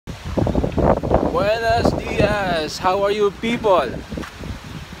Buenos dias! How are you people?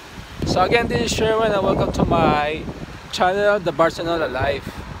 So again, this is Sherwin and welcome to my channel, The Barcelona Life.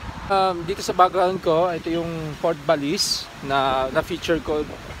 Dito sa background ko, ito yung Port Balis na-feature ko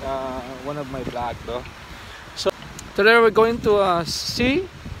one of my vlog. So today we're going to see,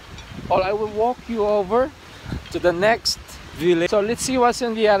 or I will walk you over to the next village. So let's see what's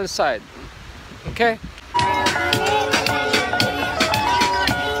on the other side. Okay?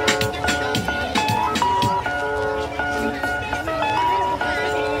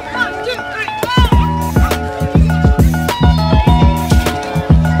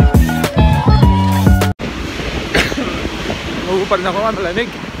 Pa rin ako,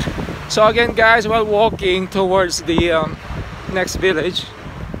 malamig. So again guys, while walking towards the next village,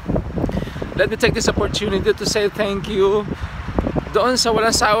 let me take this opportunity to say thank you doon sa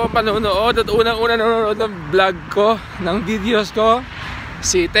walang sawang panonood at unang-una nanonood ng vlog ko, ng videos ko,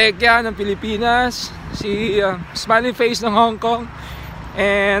 si Tekya ng Pilipinas, si Smiling Face ng Hong Kong,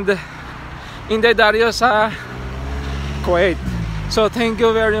 and Inday Dario sa Kuwait. So thank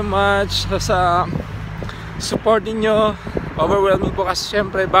you very much sa support niyo. Overwhelming po kasi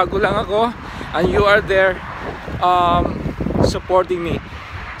syempre bago lang ako and you are there supporting me.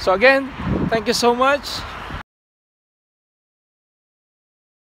 So again, thank you so much.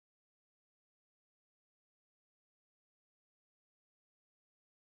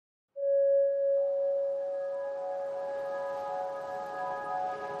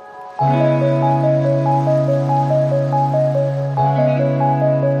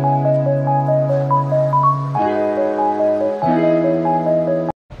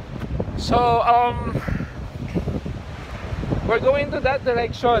 So we're going to that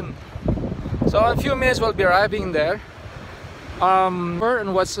direction. So in a few minutes we'll be arriving there.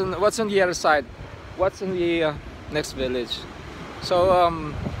 And what's on the other side? What's in the next village? So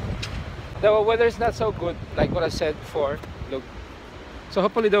the weather is not so good, like what I said before. Look. So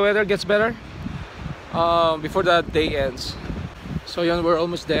hopefully the weather gets better before the day ends. So yun, we're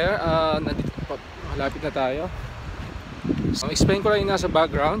almost there. Malapit na tayo. So explain ko lang yung nasa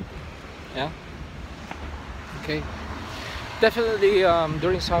background. Yeah. Okay. Definitely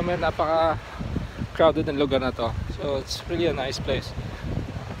during summer napaka crowded ng lugar na to. So it's really a nice place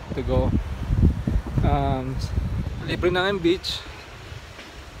to go. Libre na ng beach.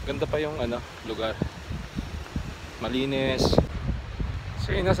 Ganda pa yung lugar. Malinis.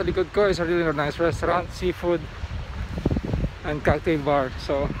 So yung nasa likod ko is a really nice restaurant, seafood and cocktail bar.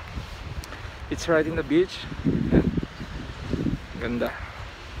 So it's right in the beach. Yeah. Ganda.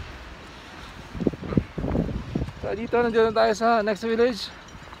 So dito, nandiyan na tayo sa next village.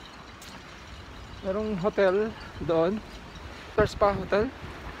 Merong hotel doon, Water Spa Hotel,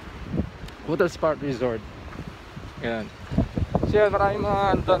 Water Spa Resort. Yan. So yan, maraming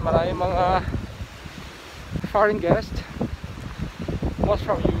mga foreign guests, most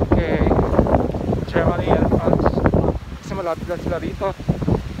from UK, Germany and France, kasi malapit lang sila rito.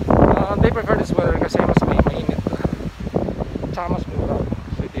 They prefer this weather kasi mas mainit tsaka mas mura.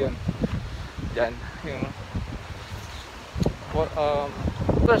 So ito yun, dyan yung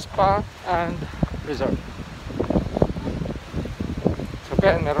Water Spa and Resort. So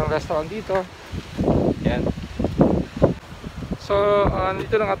kaya meron restaurant dito. Yan. So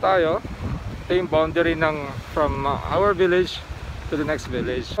dito na nga tayo. Ito yung boundary from our village to the next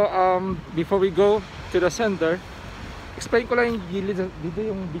village. So before we go to the center, explain ko lang yung gilid dito,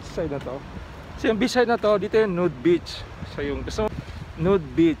 yung beach side na to. So yung beach side na to, dito yung nude beach. So yung gusto nude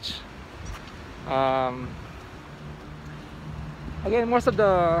beach. Again, most of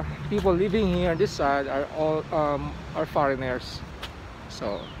the people living here on this side are all are foreigners.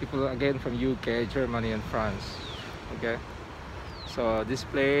 So people again from UK, Germany and France. Okay. So this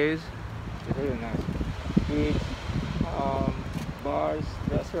place is really nice. Beach, bars,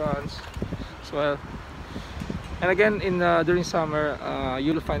 restaurants as well. And again during summer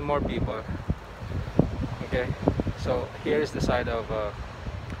you'll find more people. Okay. So here is the side of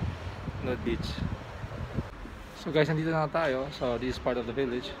nude beach. So guys, nandito na tayo. So this is part of the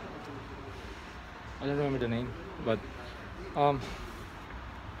village. I don't remember the name, but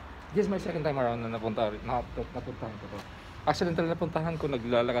this is my second time around na napuntahan ko to. Accidental napuntahan ko,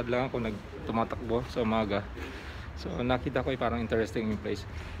 naglalakad lang ako, tumatakbo sa umaga. So nakita ko parang interesting yung place.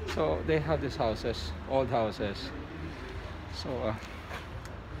 So they have these houses, old houses. So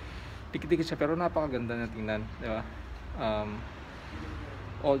dikit-dikit siya pero napakaganda na tingnan, di ba?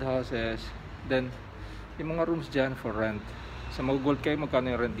 Old houses. Then yung mga rooms dyan for rent. So mag-gold kayo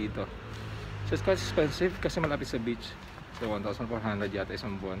magkano yung rent dito. So it's quite expensive kasi malapit sa beach. So 1,400 yata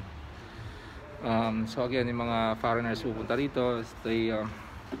isang buwan. So again, yung mga foreigners pupunta rito,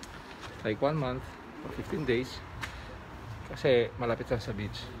 like 1 month or 15 days kasi malapit lang sa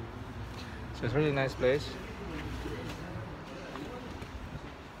beach. So it's a really nice place.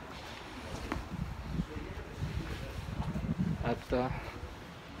 At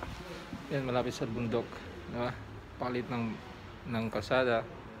yan, malapit sa bundok, diba? Palit ng kalsada.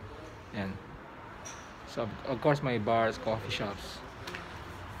 Yan. So of course may bars, coffee shops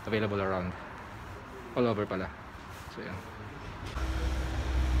available around, all over pala. So yan.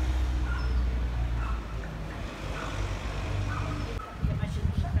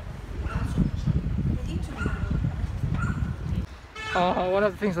 One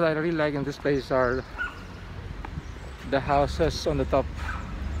of the things that I really like in this place are the houses on the top,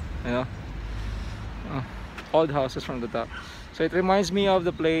 you know, old houses from the top. So it reminds me of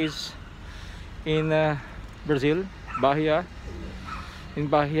the place in Brazil, Bahia. In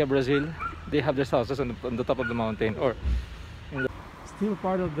Bahia, Brazil, they have their houses on the top of the mountain, or in the, still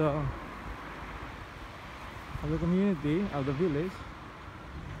part of the community, of the village.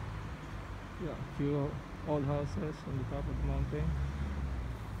 Yeah, a few old houses on the top of the mountain.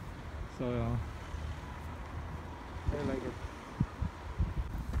 So I like it.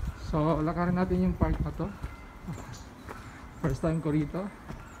 So lakarin natin yung park na to. First time ko rito.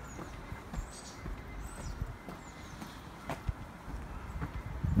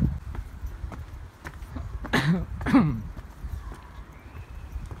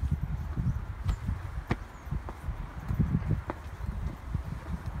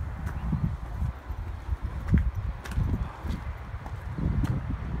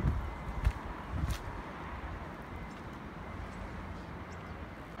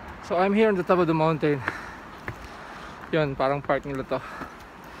 So I'm here on the top of the mountain. Yun, parang park nila to.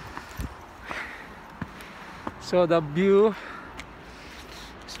 So the view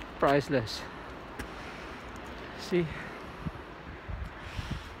is priceless. See?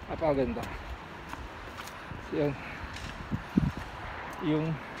 Napakaganda. So yun,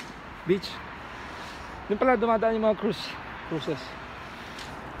 yung beach. Doon pala dumadaan yung mga cruises.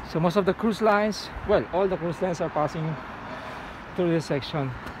 So most of the cruise lines, well, all the cruise lines are passing through this section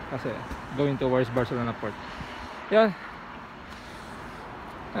kasi going towards Barcelona port. Yeah.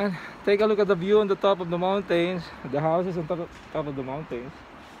 And take a look at the view on the top of the mountains, the houses on top of the mountains.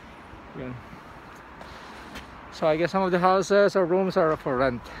 Yeah. So I guess some of the houses or rooms are for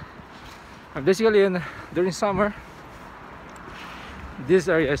rent. And basically during summer,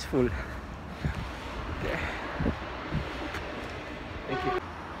 this area is full. Okay. Thank you.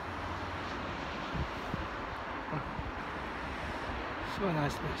 So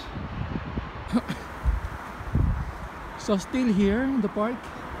nice place. So still here in the park,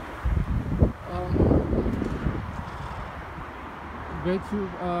 great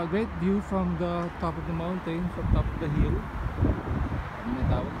view from the top of the mountain, from top of the hill. May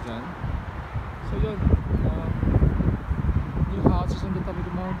tawag dyan. So yun, new houses on the top of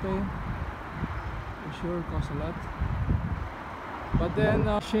the mountain. I'm sure it costs a lot. But then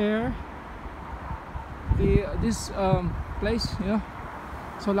share this place, you know.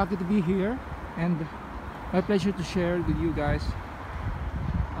 So lucky to be here, and my pleasure to share with you guys.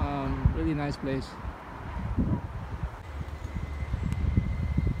 Really nice place.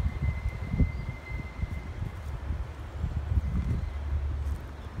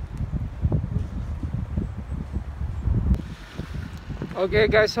 Okay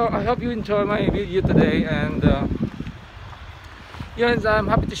guys, so I hope you enjoy my video today, and yes, I'm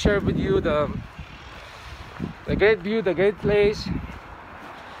happy to share with you the great view, the great place.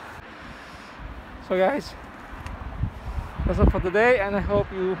 So guys, that's all for today, and I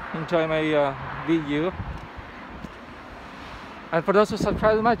hope you enjoy my video. And for those who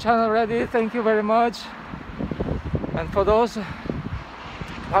subscribe to my channel already, thank you very much. And for those who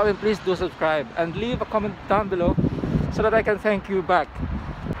haven't, please do subscribe and leave a comment down below so that I can thank you back.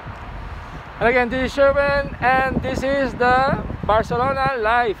 And again, this is Sherwin, and this is the Barcelona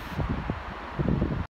life.